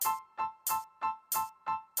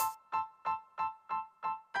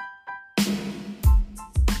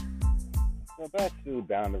So back to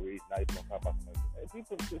boundaries. Now you want to talk about some other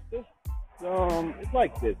people. It's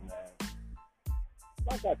like this, man.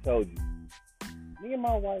 Like I told you, me and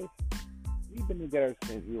my wife, we've been together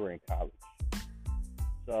since we were in college.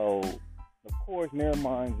 So of course, in their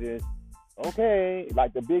minds is okay.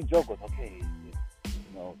 Like the big joke was okay.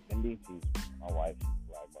 Cindy, she's my wife. She's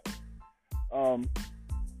black, but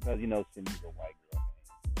because Cindy's a white girl.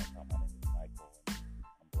 That's how my name is Michael, and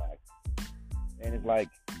I'm black. And it's like,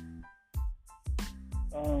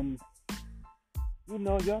 um,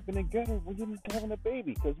 y'all been together when you're having a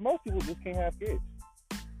baby, because most people just can't have kids.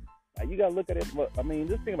 Now you gotta look at it. I mean,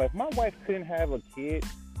 just think about it. If my wife couldn't have a kid,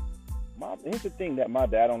 here's the thing that my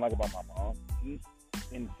dad don't like about my mom. She's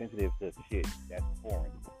insensitive to shit that's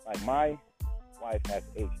foreign. Like my wife has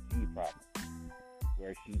HD problems,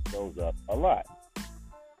 where she throws up a lot,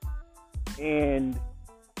 and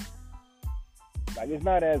like it's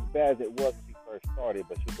not as bad as it was when she first started,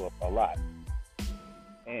 but she throw up a lot.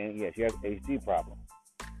 And yeah, she has HD problems.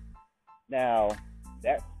 Now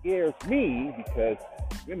that scares me because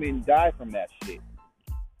women die from that shit.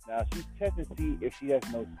 Now she's testing to see if she has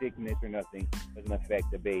no sickness or nothing doesn't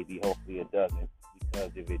affect the baby. Hopefully it doesn't,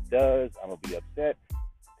 because if it does, I'm gonna be upset.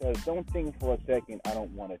 Because don't think for a second I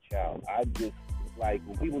don't want a child. I just like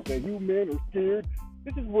when people say you men are scared.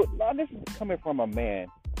 This is coming from a man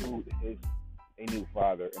who is a new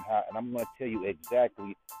father, and I'm gonna tell you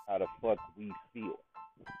exactly how the fuck we feel.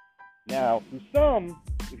 Now, to some,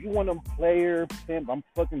 if you want them player, pimp, I'm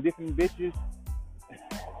fucking different bitches.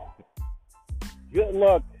 Good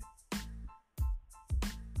luck.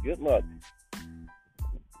 Good luck.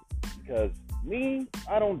 Because me,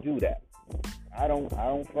 I don't do that. I don't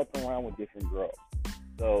fuck around with different girls.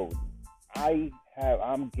 So I'm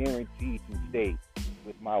guaranteed to stay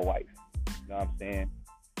with my wife. You know what I'm saying?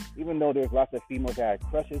 Even though there's lots of females that had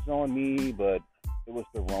crushes on me, but it was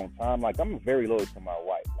the wrong time. Like I'm very loyal to my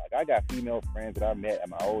wife. Like I got female friends that I met at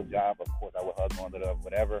my old job. Of course, I would hug on to them,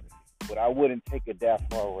 whatever. But I wouldn't take it that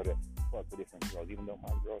far to fuck with different girls. Even though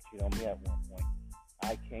my girl cheated on me at one point,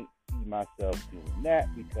 I can't see myself doing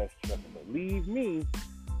that because trust and believe me,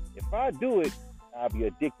 if I do it, I'll be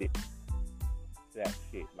addicted to that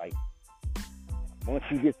shit. Like once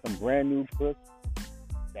you get some brand new puss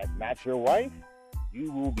that match your wife,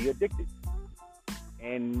 you will be addicted.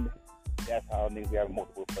 And that's how niggas have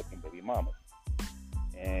multiple fucking baby mamas.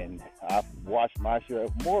 And I've watched my share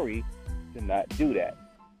of Maury to not do that.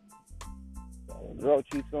 So a girl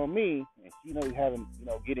cheats on me and she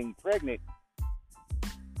getting pregnant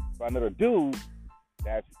by another dude,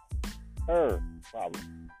 that's her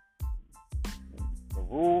problem. The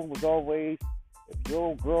rule was always if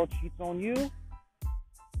your girl cheats on you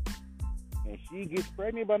and she gets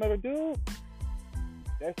pregnant by another dude,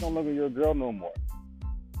 that's no longer your girl no more.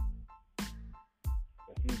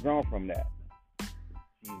 But she's grown from that.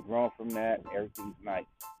 She's grown from that. Everything's nice.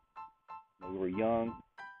 When we were young,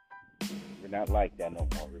 we're not like that no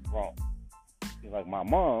more. We're grown. She's like my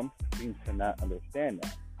mom seems to not understand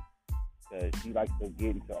that. Because she likes to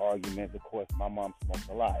get into arguments. Of course, my mom smokes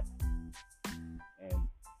a lot. And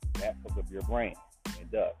that fucks up your brain.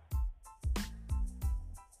 It does.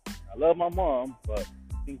 I love my mom, but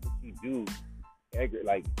things that she do,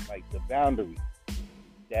 like the boundaries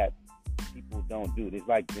that people don't do. It's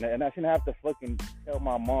like, and I shouldn't have to fucking tell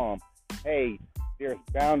my mom, hey, there's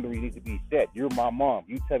boundaries need to be set. You're my mom.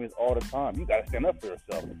 You tell me this all the time. You gotta stand up for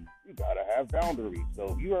yourself. You gotta have boundaries.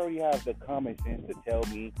 So if you already have the common sense to tell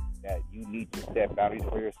me that you need to set boundaries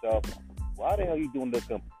for yourself, why the hell are you doing the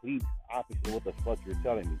complete opposite of what the fuck you're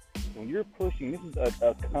telling me? When you're pushing, this is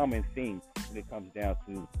a common thing when it comes down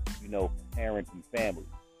to, parents and family.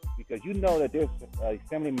 Because you know that there's a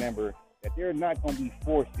family member that they're not going to be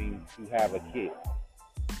forcing to have a kid.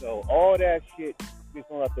 So all that shit gets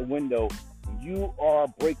thrown out the window when you are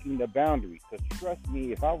breaking the boundaries. Because trust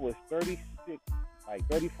me, if I was 36, like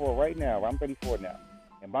 34 right now, I'm 34 now,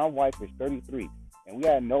 and my wife is 33, and we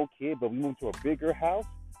had no kid, but we moved to a bigger house,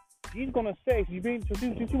 she's going to say,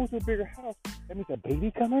 since you moved to a bigger house, that means a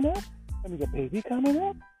baby coming up?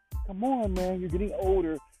 Come on, man, you're getting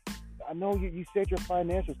older. I know you said your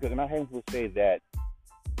financials good, and I have people say that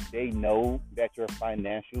they know that your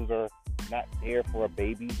financials are not there for a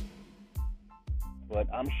baby, but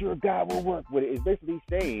I'm sure God will work with it. It's basically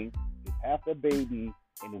saying just have the baby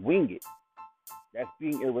and wing it. That's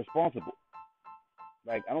being irresponsible.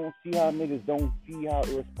 Like, I don't see how niggas don't see how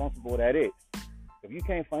irresponsible that is. If you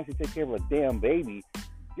can't financially take care of a damn baby,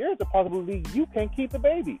 there's a possibility you can't keep the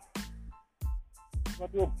baby. You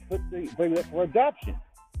have to put the baby up for adoption.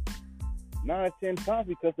 9 or 10 times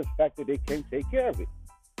because of the fact that they can't take care of it.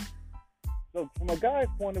 So from a guy's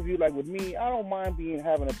point of view, like with me, I don't mind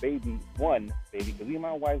having a baby, one baby, because me and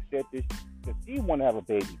my wife said this because she wanted to have a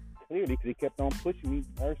baby. Clearly, because he kept on pushing me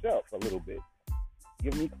herself a little bit,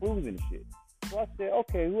 giving me clues and shit. So I said,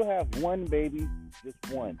 okay, we'll have one baby, just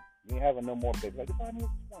one. We ain't having no more babies. Like, I need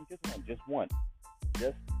just one.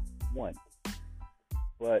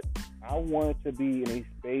 But I wanted to be in a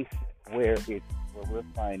space where we're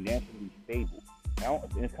financially stable. Now,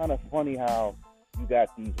 it's kind of funny how you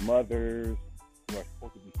got these mothers who are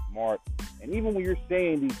supposed to be smart, and even when you're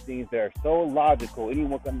saying these things that are so logical,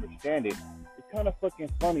 anyone can understand it. It's kind of fucking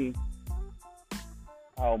funny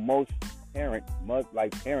how most parents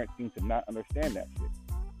seem to not understand that shit.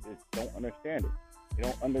 They just don't understand it. They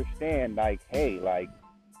don't understand, like, hey, like,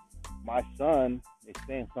 my son is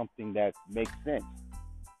saying something that makes sense,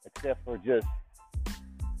 except for just,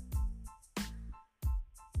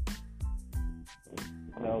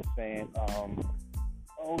 saying,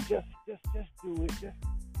 oh, just do it,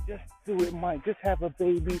 just do it, Mike, just have a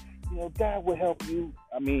baby, God will help you.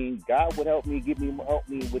 I mean, God would help me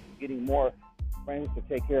with getting more friends to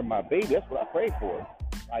take care of my baby. That's what I pray for.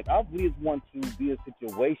 Like, I really want to be a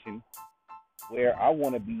situation where I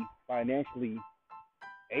want to be financially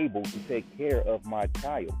able to take care of my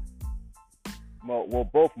child. Well,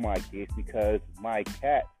 both my kids, because my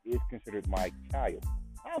cat is considered my child.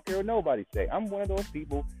 I don't care what nobody say. I'm one of those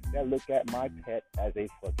people that look at my pet as a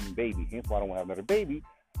fucking baby. Hence why I don't want to have another baby.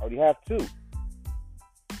 I already have two.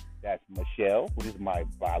 That's Michelle, which is my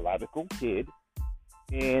biological kid,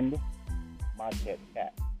 and my pet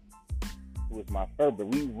cat, who is my fur, but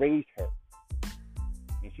we raised her.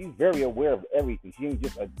 And she's very aware of everything. She ain't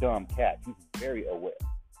just a dumb cat. She's very aware.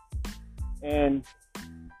 And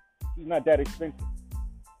she's not that expensive.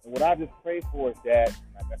 And what I just pray for is that,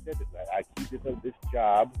 like I said, I keep this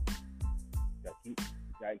job.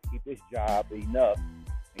 I keep this job enough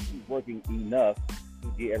and keep working enough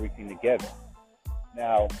to get everything together.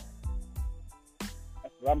 Now,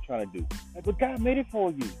 that's what I'm trying to do. But God made it for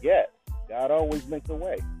you. Yes, God always makes a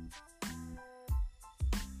way.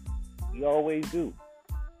 He always do.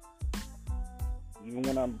 Even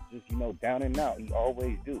when I'm just, down and out, he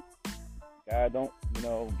always do. God don't,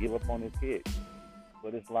 give up on his kids.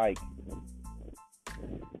 But it's like,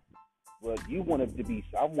 well, you want it to be,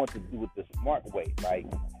 I want to do it the smart way. Like,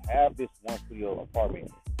 have this one studio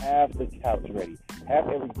apartment, have the couch ready, have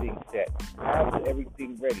everything set, have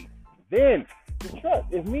everything ready. Then, to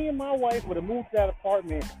trust, if me and my wife would have moved to that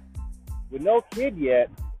apartment with no kid yet,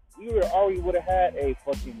 we would have had a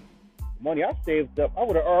fucking money I saved up. I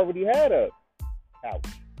would have already had a couch.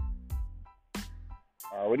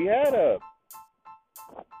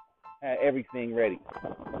 Had everything ready. You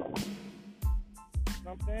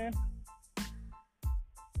know what I'm saying?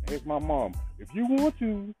 Here's my mom. If you want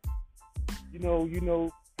to,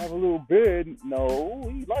 have a little bed. No,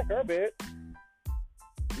 we like our bed.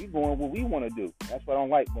 We going what we want to do. That's what I don't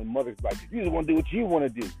like when mothers like, you just want to do what you want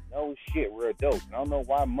to do. No shit, we're adults. And I don't know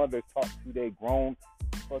why mothers talk to their grown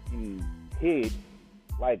fucking kids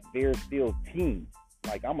like they're still teens.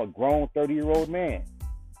 Like, I'm a grown 30-year-old man.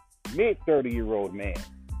 Mid 30-year-old man.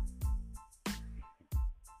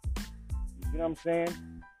 You know what I'm saying?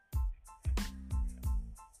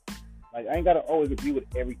 Like, I ain't got to always agree with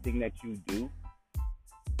everything that you do.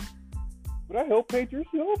 But I help pay your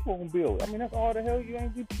cell phone bill. I mean, that's all the hell you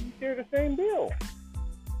share the same bill.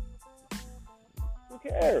 Who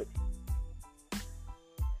cares?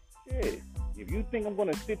 Shit. If you think I'm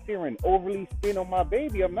going to sit there and overly spend on my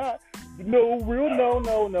baby, I'm not. No.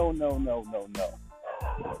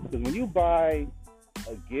 Because when you buy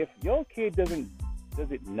a gift, your kid doesn't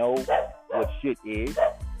know what shit is.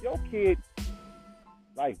 Your kid,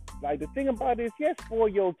 like the thing about it is, yes, spoil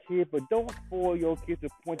your kid, but don't spoil your kid to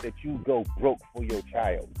the point that you go broke for your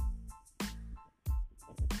child.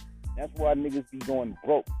 That's why niggas be going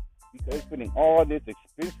broke, because they're spending all this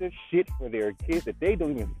expensive shit for their kids that they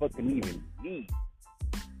don't even need.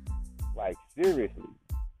 Like, seriously.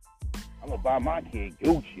 I'm going to buy my kid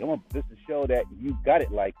Gucci. I'm going to just to show that you got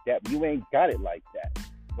it like that, but you ain't got it like that.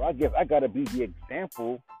 So I guess I got to be the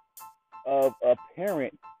example of a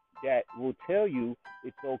parent that will tell you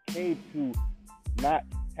it's okay to not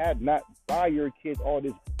buy your kids all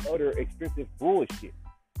this other expensive bullshit.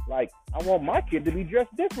 Like, I want my kid to be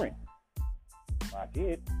dressed different. My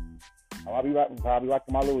kid. I'll be probably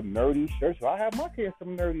rocking my little nerdy shirts. So I have my kids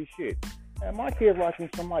some nerdy shit. And my kid rocking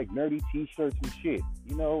some like nerdy t-shirts and shit,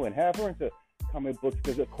 and have her into comic books,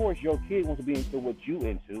 because of course your kid wants to be into what you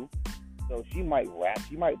into. So she might rap,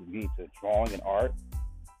 she might be into drawing and art.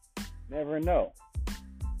 Never know.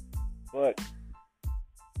 But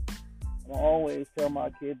I'm always tell my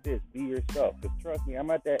kid this: be yourself. Because trust me, I'm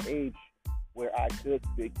at that age where I could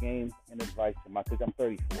spit game and advice to my, because I'm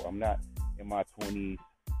 34. I'm not in my 20s.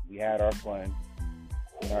 We had our fun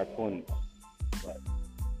in our 20s. But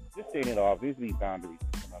just saying it off, there's these boundaries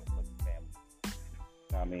in my fucking family. You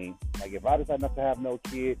know what I mean? Like, if I decide not to have no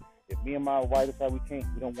kid, if me and my wife decide we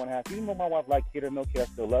don't want to have, even though my wife like kid or no kid, I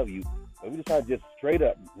still love you. But we decide just straight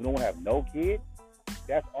up, we don't want to have no kid,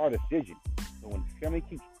 that's our decision. So when the family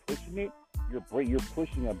keeps pushing it, you're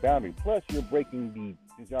pushing a boundary. Plus, you're breaking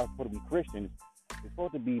since y'all supposed to be Christians, it's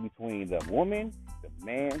supposed to be between the woman, the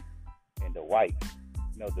man, and the wife.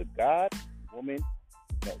 You know, the God, woman,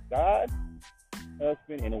 God,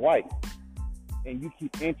 husband, and wife. And you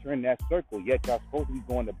keep entering that circle, yet y'all supposed to be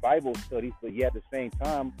going to Bible studies, but yet at the same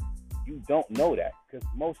time, you don't know that because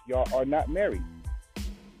most of y'all are not married.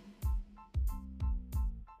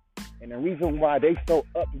 And the reason why they so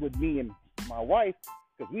up with me and my wife,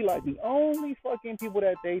 because we like the only fucking people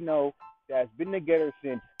that they know that's been together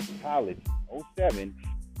since college, '07,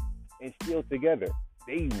 and still together.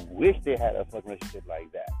 They wish they had a fucking relationship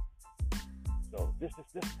like that. So this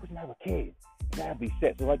we can have a kid, and that'd be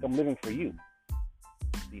set. So like I'm living for you.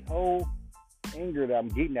 The whole anger that I'm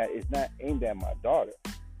getting at is not aimed at my daughter.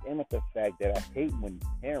 It's aimed at the fact that I hate when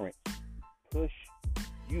parents push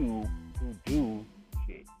you to do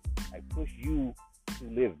shit. Like push you to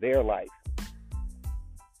live their life.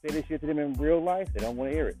 Say this shit to them in real life, they don't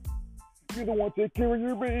want to hear it. You don't want to take care of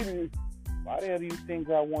your baby. Why the hell do you think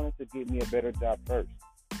I wanted to get me a better job first?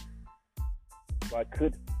 So I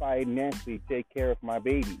could financially take care of my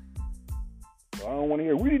baby. So I don't want to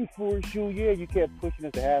hear, we didn't force you. Yeah, you kept pushing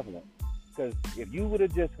us to have one. Because if you would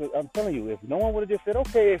have just, I'm telling you, if no one would have just said,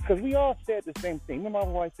 okay, because we all said the same thing. Me and my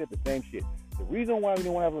wife said the same shit. The reason why we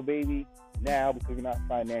don't want to have a baby now because we're not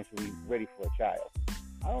financially ready for a child.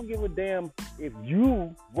 I don't give a damn if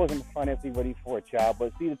you wasn't financially ready for a child.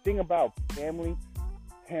 But see, the thing about family,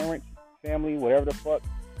 parents, family, whatever the fuck,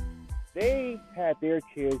 they had their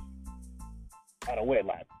kids out of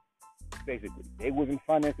wedlock, basically. They wasn't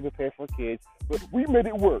financially prepared for kids, but we made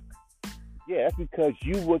it work. Yeah, that's because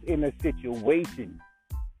you was in a situation.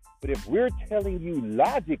 But if we're telling you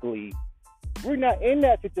logically, we're not in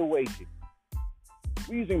that situation.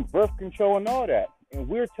 We're using birth control and all that. And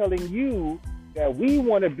we're telling you that we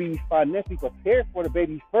want to be financially prepared for the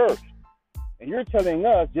baby first. And you're telling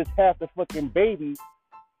us just have the fucking baby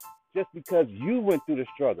just because you went through the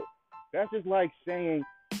struggle. That's just like saying,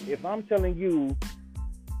 if I'm telling you,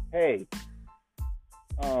 hey,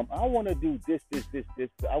 I want to do this.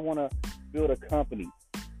 I want to build a company,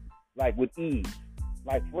 like with ease.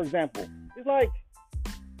 Like, for example, it's like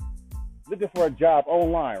looking for a job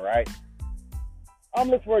online, right? I'm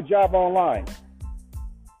looking for a job online.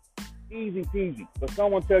 Easy peasy. But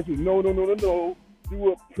someone tells you, no. Do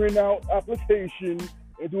a printout application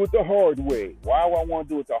and do it the hard way. Why do I want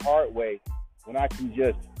to do it the hard way when I can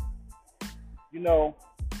just,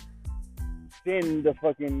 send the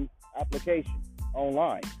fucking application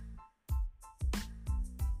online?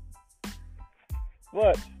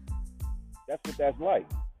 But that's what that's like.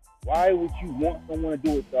 Why would you want someone to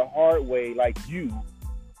do it the hard way like you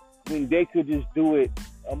when they could just do it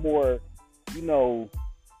a more,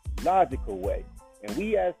 logical way? And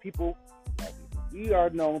we as people, we are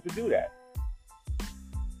known to do that.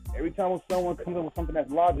 Every time when someone comes up with something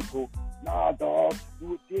that's logical, nah, dog,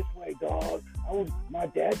 do it this way, dog. My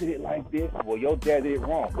dad did it like this. Well, your dad did it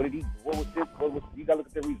wrong. What was this? You gotta look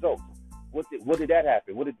at the results. What did that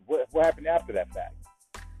happen? What happened after that fact?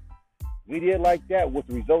 We did like that. Was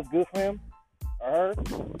the results good for him or her?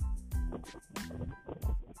 That's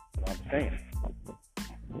what I'm saying.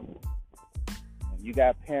 And you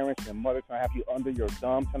got parents and mothers trying to have you under your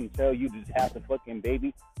thumb, trying to tell you to just have the fucking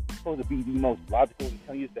baby. It's supposed to be the most logical to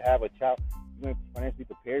tell you to have a child you ain't financially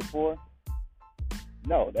prepared for.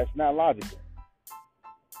 No, that's not logical.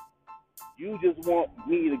 You just want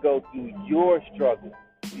me to go through your struggle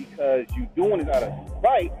because you're doing it out of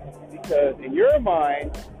spite. Because in your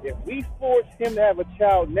mind, if we force him to have a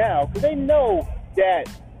child now, because they know that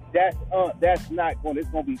that's not going. It's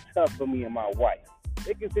going to be tough for me and my wife.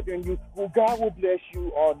 They can sit there and use, well, God will bless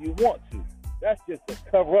you all you want to. That's just a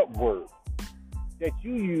cover-up word that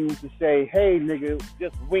you use to say, hey, nigga,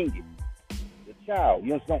 just wing it. The child,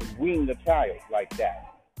 you just don't wing the child like that.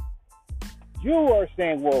 You are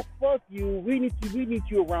saying, well, fuck you. We need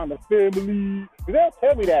you around the family. But they'll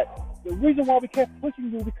tell me that the reason why we kept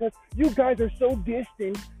pushing you because you guys are so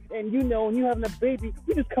distant, and and you having a baby,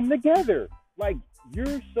 we just come together. Like,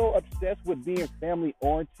 you're so obsessed with being family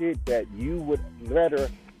oriented that you would rather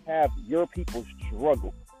have your people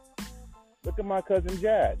struggle. Look at my cousin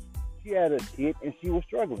Jazz. She had a kid and she was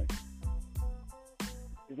struggling.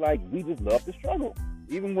 It's like we just love to struggle.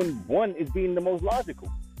 Even when one is being the most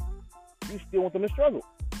logical, you still want them to struggle.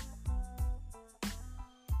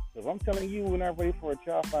 So if I'm telling you we're not ready for a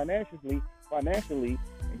child financially,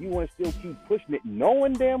 and you want to still keep pushing it,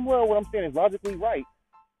 knowing damn well what I'm saying is logically right,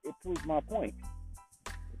 it proves my point.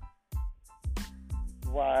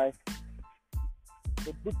 Why?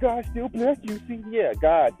 But God still blessed you. See, yeah,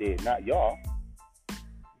 God did, not y'all.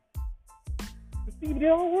 But see, it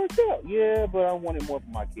all worked out. Yeah, but I wanted more for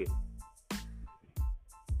my kids.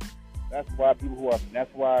 That's why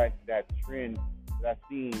that's why that trend that I've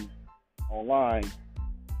seen online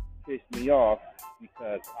pissed me off,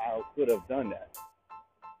 because I could have done that.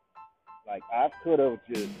 Like, I could have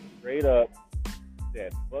just straight up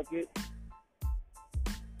said, fuck it.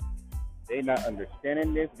 They not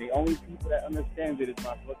understanding this. The only people that understand it is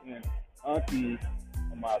my fucking aunties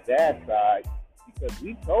on my dad's side, because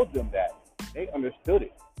we told them that. They understood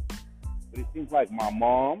it. But it seems like my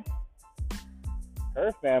mom,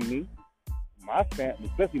 her family, my family,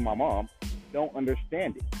 especially my mom, don't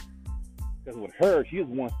understand it. Because with her, she just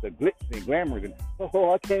wants the glitz and glamour and,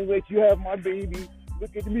 oh, I can't wait you have my baby.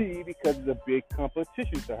 Look at me, because it's a big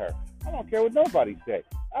competition to her. I don't care what nobody say.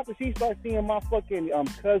 After she starts seeing my fucking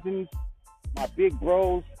cousins, my big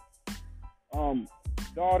bros,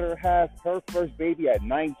 daughter has her first baby at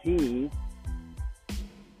 19.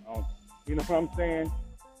 You know what I'm saying?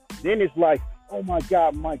 Then it's like, oh my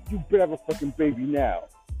God, Mike, you better have a fucking baby now.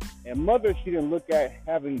 And mother, she didn't look at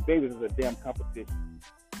having babies as a damn competition.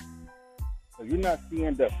 So you're not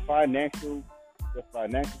seeing the financial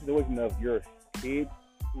situation of your kid,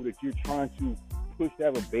 who that you're trying to push to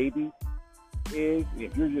have a baby, is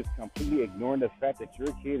if you're just completely ignoring the fact that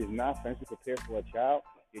your kid is not financially prepared for a child,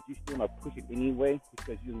 if you still want to push it anyway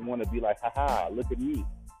because you just want to be like, haha, look at me,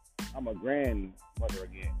 I'm a grandmother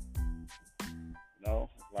again. You know,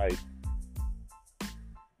 like,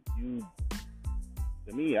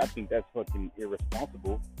 to me, I think that's fucking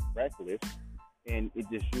irresponsible, reckless, and it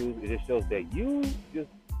just shows that you just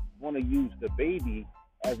want to use the baby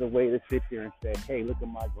as a way to sit there and say, hey, look at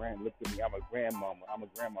me, I'm a grandmama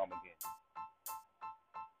again.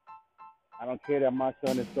 I don't care that my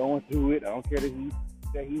son is going through it. I don't care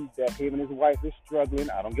that him and his wife is struggling.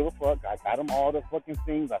 I don't give a fuck. I got him all the fucking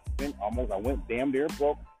things. I went damn near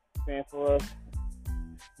broke paying for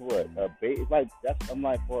a baby. It's like, I'm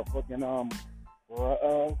like, for a fucking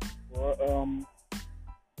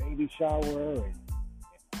baby shower, and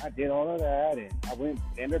I did all of that, and I went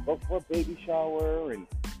damn near broke for a baby shower, and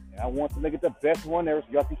I want to make it the best one ever, so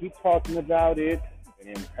y'all can keep talking about it.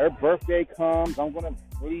 And then her birthday comes, I'm gonna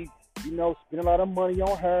really, spend a lot of money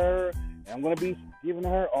on her, and I'm gonna be giving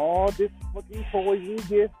her all this fucking poison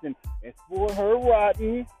gifts and for her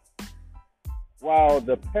rotten, while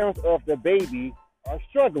the parents of the baby are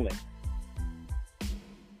struggling.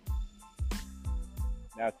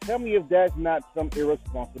 Now tell me if that's not some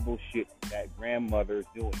irresponsible shit that grandmother's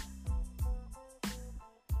doing.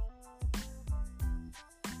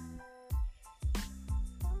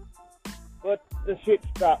 But the shit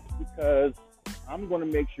stops, because I'm going to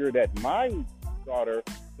make sure that my daughter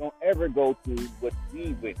don't ever go through what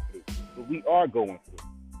we went through, what we are going through.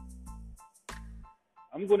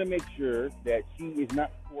 I'm going to make sure that she is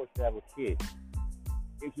not forced to have a kid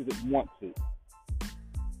if she doesn't want to. You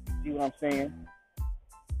see what I'm saying?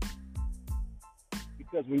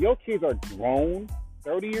 Because when your kids are grown,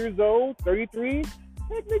 30 years old, 33,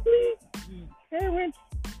 technically, parents,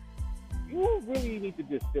 you really need to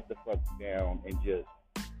just sit the fuck down and just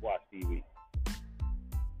watch TV.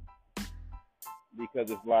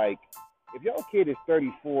 Because it's like, if your kid is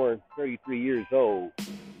 34, 33 years old,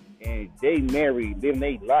 and they married, living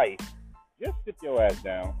their life, just sit your ass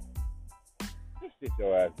down. Just sit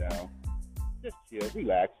your ass down. Just chill,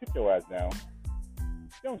 relax, sit your ass down.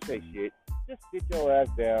 Don't say shit. Just sit your ass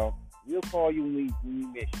down. We'll call you when we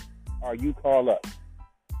miss you. Or you call us.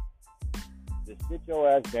 Just sit your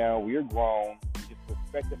ass down. We're grown. Just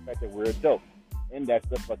respect the fact that we're adults. And that's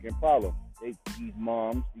the fucking problem. These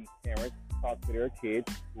moms, these parents, talk to their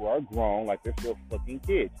kids who are grown like they're still fucking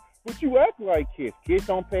kids. But you act like kids. Kids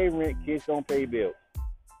don't pay rent. Kids don't pay bills.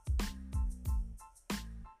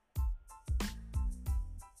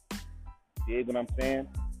 Dig what I'm saying?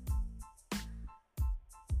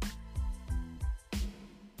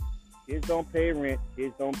 Kids don't pay rent.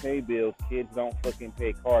 Kids don't pay bills. Kids don't fucking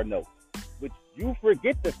pay car notes. But you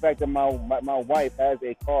forget the fact that my wife has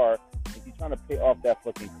a car and she's trying to pay off that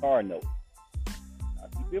fucking car note. Now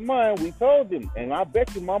keep in mind, we told them, and I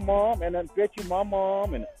bet you my mom, and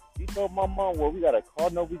she told my mom, well, we got a car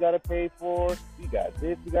note we got to pay for. We got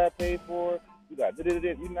this we got to pay for. We got this.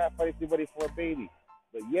 You're not financially ready for a baby.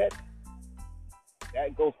 But yet,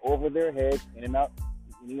 that goes over their heads, in and out,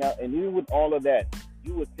 And even with all of that,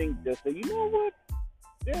 you would think just say, you know what?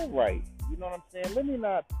 They're right. You know what I'm saying? Let me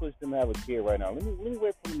not push them to have a kid right now. Let me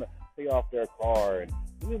wait for them to pay off their car, and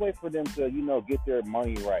let me wait for them to, get their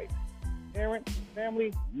money right. Parents,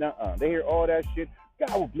 family, nuh-uh. They hear all that shit.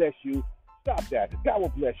 God will bless you. Stop that. God will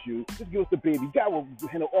bless you. Just give us the baby. God will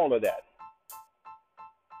handle all of that.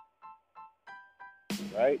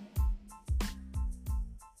 Right?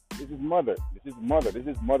 This is mother. This is mother. This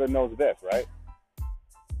is mother knows best, right?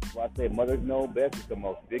 Why I say mothers know best is the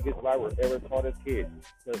most biggest lie we're ever taught as kids.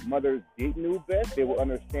 Because mothers did know best, they will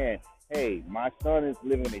understand, hey, my son is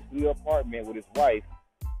living in a studio apartment with his wife,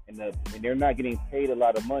 and they're not getting paid a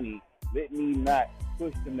lot of money. Let me not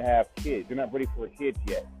push them to have kids. They're not ready for kids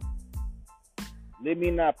yet. Let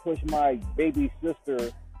me not push my baby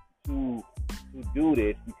sister to do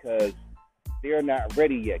this because they're not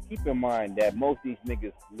ready yet. Keep in mind that most of these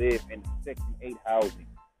niggas live in Section 8 housing.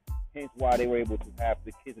 Hence why they were able to have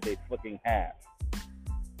the kids that they fucking have.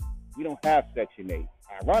 We don't have Section 8.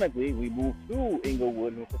 Ironically, we moved to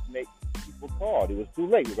Inglewood and Section 8 people called. It was too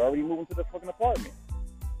late. We were already moving to the fucking apartment.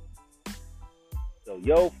 So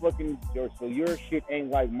your shit ain't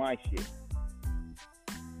like my shit.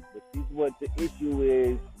 But this is what the issue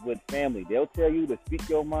is with family. They'll tell you to speak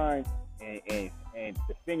your mind and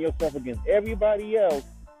defend yourself against everybody else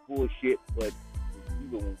bullshit, but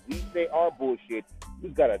when we say our bullshit, we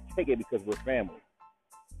gotta take it because we're family.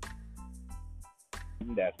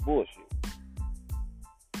 And that's bullshit.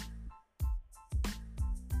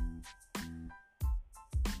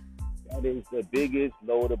 That is the biggest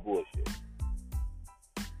load of bullshit.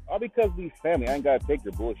 All because we family, I ain't gotta take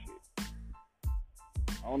your bullshit.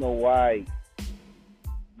 I don't know why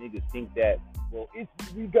niggas think that, well, you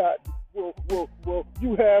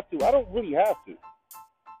have to. I don't really have to.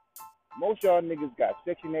 Most y'all niggas got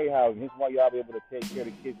Section 8 housing. That's why y'all be able to take care of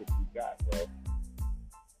the kids that you got, bro.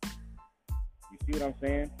 You see what I'm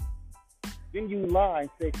saying? Then you lie and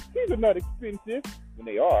say, kids are not expensive, when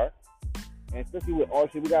they are. And especially with all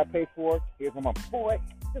shit we got to pay for. Here's from my boy,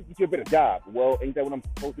 just get you a better job. Well, ain't that what I'm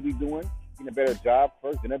supposed to be doing? Getting a better job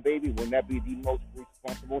first, then a baby? Wouldn't that be the most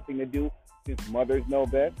responsible thing to do since mothers know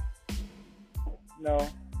best? No,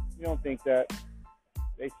 you don't think that.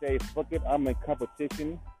 They say, fuck it, I'm in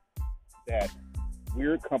competition. That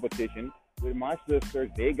weird competition with my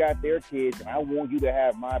sisters. They got their kids, and I want you to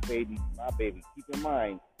have my baby. Keep in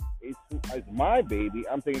mind, it's my baby.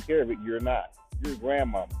 I'm taking care of it. You're not. You're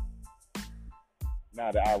grandmama.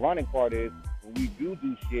 Now, the ironic part is when we do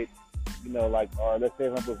shit, let's say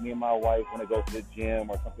if I'm me and my wife want to go to the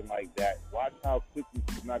gym or something like that. Watch how quickly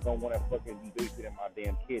she's not gonna want to fucking be babysitting my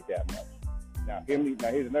damn kid that much. Now,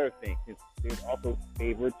 here's another thing. Since there's also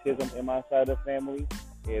favoritism in my side of the family,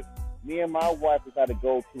 if me and my wife decided to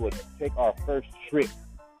go take our first trip.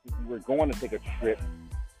 We were going to take a trip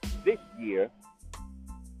this year,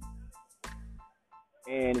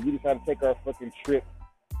 and we decided to take our fucking trip,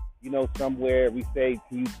 somewhere. We say,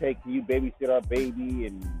 can you babysit our baby?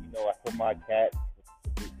 And, I put my cat,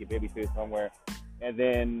 get babysit somewhere. And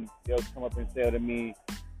then they'll come up and say to me,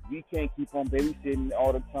 we can't keep on babysitting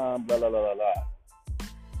all the time, blah, blah, blah, blah, blah.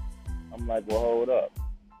 I'm like, well, hold up.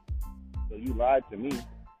 So you lied to me.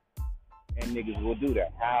 And niggas will do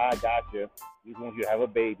that. I got you. We want you to have a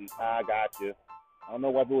baby. I got you. I don't know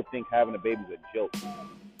why people think having a baby is a joke. It's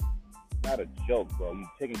not a joke, bro. You're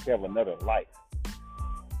taking care of another life.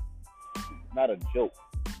 It's not a joke.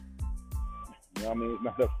 You know what I mean? It's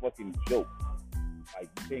not a fucking joke. Like,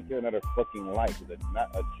 you taking care of another fucking life. It's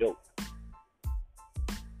not a joke.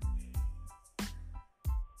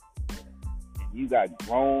 And you got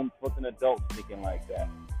grown fucking adults thinking like that.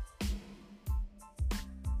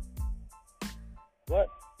 What?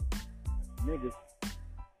 Niggas.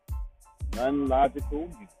 None logical.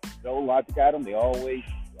 You throw logic at them. They always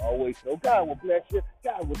say, God will bless you.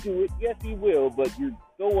 God will do it. Yes, he will. But you're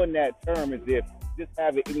throwing that term as if just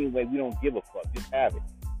have it anyway. We don't give a fuck. Just have it.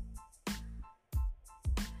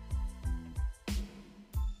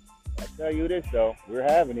 I'll tell you this, though. We're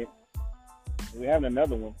having it. We're having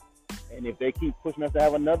another one. And if they keep pushing us to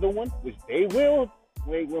have another one, which they will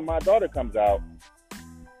when my daughter comes out,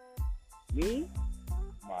 me,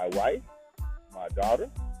 my wife, my daughter,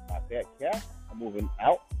 my fat cat, I'm moving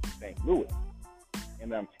out to St. Louis.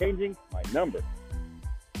 And I'm changing my number.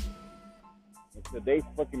 Until they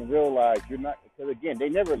fucking realize you're not, because again, they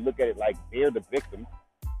never look at it like they're the victim,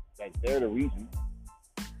 like they're the reason.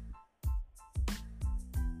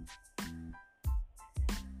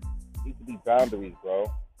 Needs to be boundaries, bro.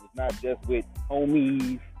 It's not just with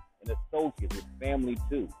homies and associates, it's family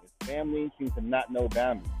too. It's family seems to not know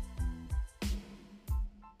boundaries.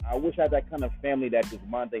 I wish I had that kind of family that just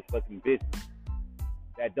mind their fucking business.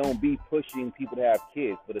 that don't be pushing people to have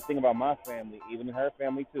kids. But the thing about my family, even her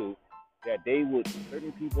family too, that they would,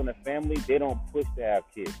 certain people in the family, they don't push to have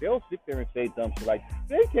kids. They'll sit there and say dumb shit like,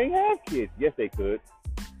 they can't have kids. Yes, they could.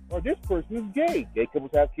 Or this person is gay. Gay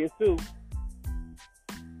couples have kids too.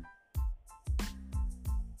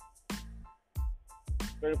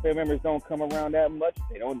 Certain family members don't come around that much.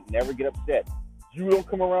 They don't never get upset. You don't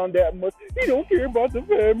come around that much. He don't care about the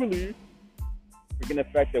family. Forgetting the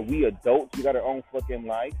fact that we adults, we got our own fucking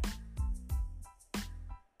life.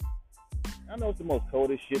 I know it's the most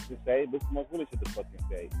coldest shit to say, but it's the most really shit to fucking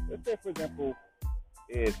say. Let's say, for example,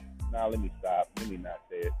 let me stop. Let me not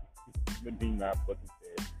say it. Let me not fucking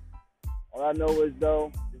say it. All I know is,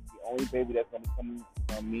 though, this is the only baby that's going to come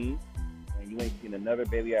from me, and you ain't seen another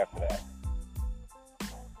baby after that.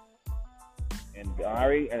 And I'm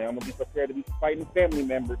going to be prepared to be fighting family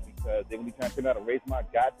members because they're going to be trying to figure out how to raise my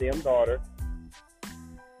goddamn daughter.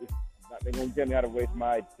 They're going to tell me how to raise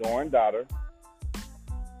my darn daughter,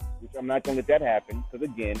 which I'm not going to let that happen. Because,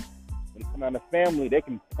 again, when it comes out of family, they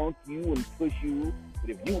can punk you and push you. But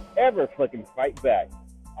if you ever fucking fight back,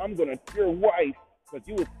 I'm going to your wife, because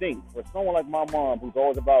you would think, for someone like my mom, who's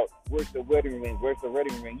always about, where's the wedding ring, where's the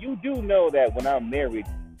wedding ring, you do know that when I'm married,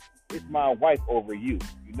 it's my wife over you.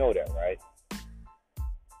 You know that, right?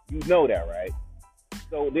 You know that, right?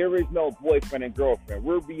 So there is no boyfriend and girlfriend.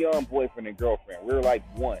 We're beyond boyfriend and girlfriend. We're like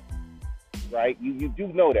one, right? You do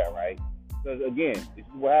know that, right? Because, again, this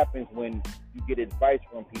is what happens when you get advice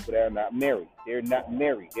from people that are not married. They're not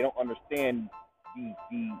married. They don't understand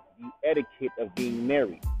the etiquette of being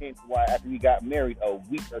married. Hence why after we got married, a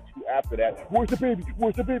week or two after that, where's the baby?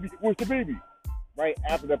 Where's the baby? Where's the baby? Right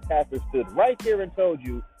after the pastor stood right there and told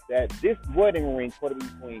you that this wedding ring, put it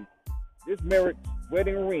between this marriage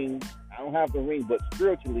wedding ring, I don't have the ring, but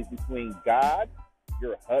spiritually between God,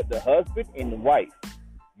 the husband, and the wife.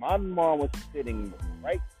 My mom was sitting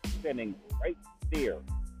right there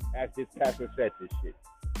as this pastor said this shit.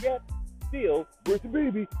 Yet, still, where's the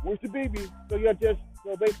baby? Where's the baby? So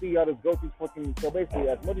basically y'all just go through fucking, so basically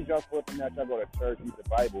as much as y'all fucking out, y'all go to church, read the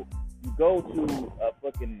Bible, you go to a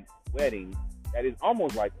fucking wedding that is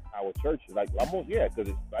almost like our church, like almost, yeah, because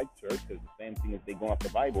it's like church, because the same thing as they go off the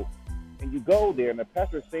Bible. And you go there, and the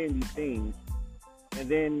pastor's saying these things, and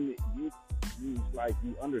then you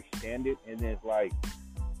understand it, and then it's like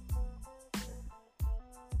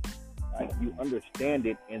you understand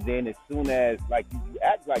it, and then as soon as, like, you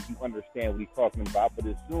act like you understand what he's talking about, but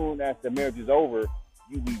as soon as the marriage is over,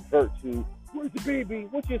 you revert to, where's the baby?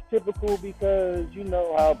 Which is typical because you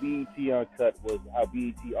know how BET Uncut was, how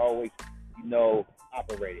BET always,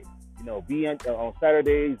 operated. On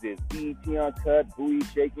Saturdays, it's BET Uncut, booty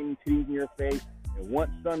shaking, tears in your face. And once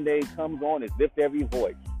Sunday comes on, it's Lift Every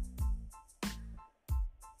Voice.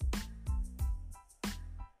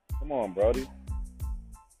 Come on, Brody.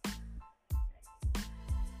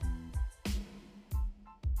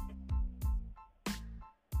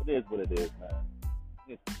 It is what it is, man.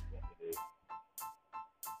 It is what it is.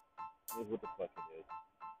 It is what the fuck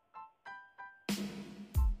it is.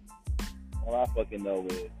 All I fucking know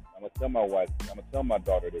is, I'm going to tell my wife, I'm going to tell my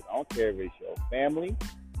daughter this. I don't care if it's your family.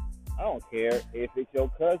 I don't care if it's your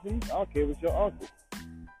cousins. I don't care if it's your uncle.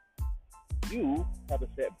 You have to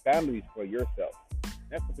set boundaries for yourself.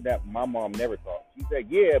 That's something that my mom never taught. She said,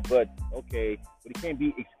 yeah, but okay, but it can't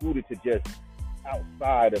be excluded to just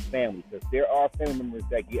outside of family, because there are family members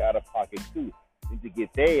that get out of pocket too, and to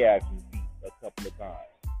get their asses beat a couple of times.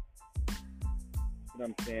 You know what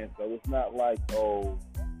I'm saying? So it's not like,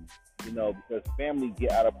 because family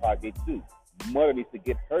get out of pocket too. Mother needs to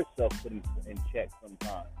get herself put in check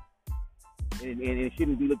sometimes. And it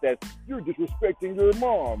shouldn't be looked at, you're disrespecting your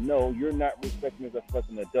mom. No, you're not respecting as a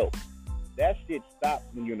fucking adult. That shit stops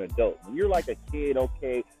when you're an adult. When you're like a kid,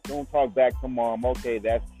 okay, don't talk back to mom, okay,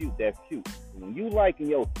 that's cute. When you like in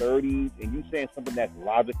your 30s and you saying something that's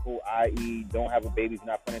logical, i.e. don't have a baby, you're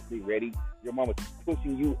not financially ready, your mom is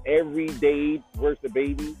pushing you every day towards the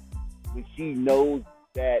baby, when she knows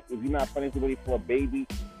that if you're not financially ready for a baby,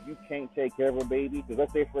 you can't take care of a baby. Because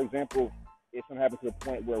let's say, for example, if something happens to a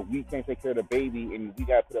point where we can't take care of the baby and we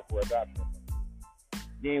got to put up for adoption,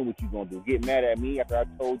 then what you going to do? Get mad at me after I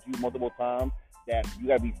told you multiple times that you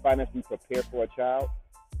got to be financially prepared for a child?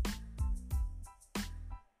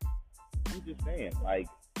 I'm just saying, like,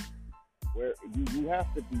 where you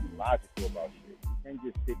have to be logical about shit. You can't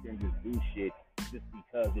just sit there and just do shit just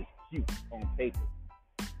because it's cute on paper.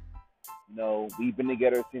 We've been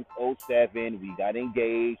together since 2007. We got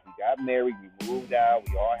engaged. We got married. We moved out.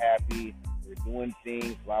 We all happy. We're doing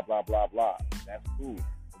things, blah, blah, blah, blah. That's cool.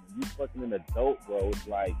 But when you fucking an adult, bro, it's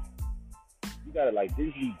like, you got to, like,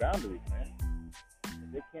 these boundaries, man.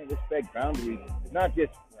 They can't respect boundaries. It's not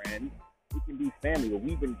just friends. It can be family, but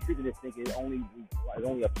we've been treating this thinking it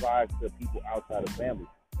only applies to people outside of family.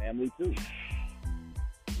 Family too.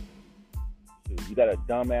 Shoot, you got a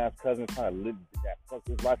dumbass cousin trying to live that fuck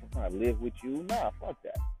his life and trying to live with you. Nah, fuck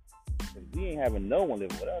that. Cause we ain't having no one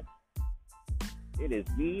living with us. It is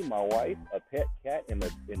me, my wife, a pet cat, and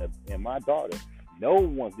my daughter. No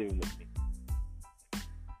one's living with me.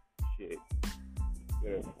 Shit.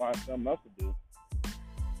 Better find something else to do.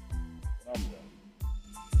 I'm done.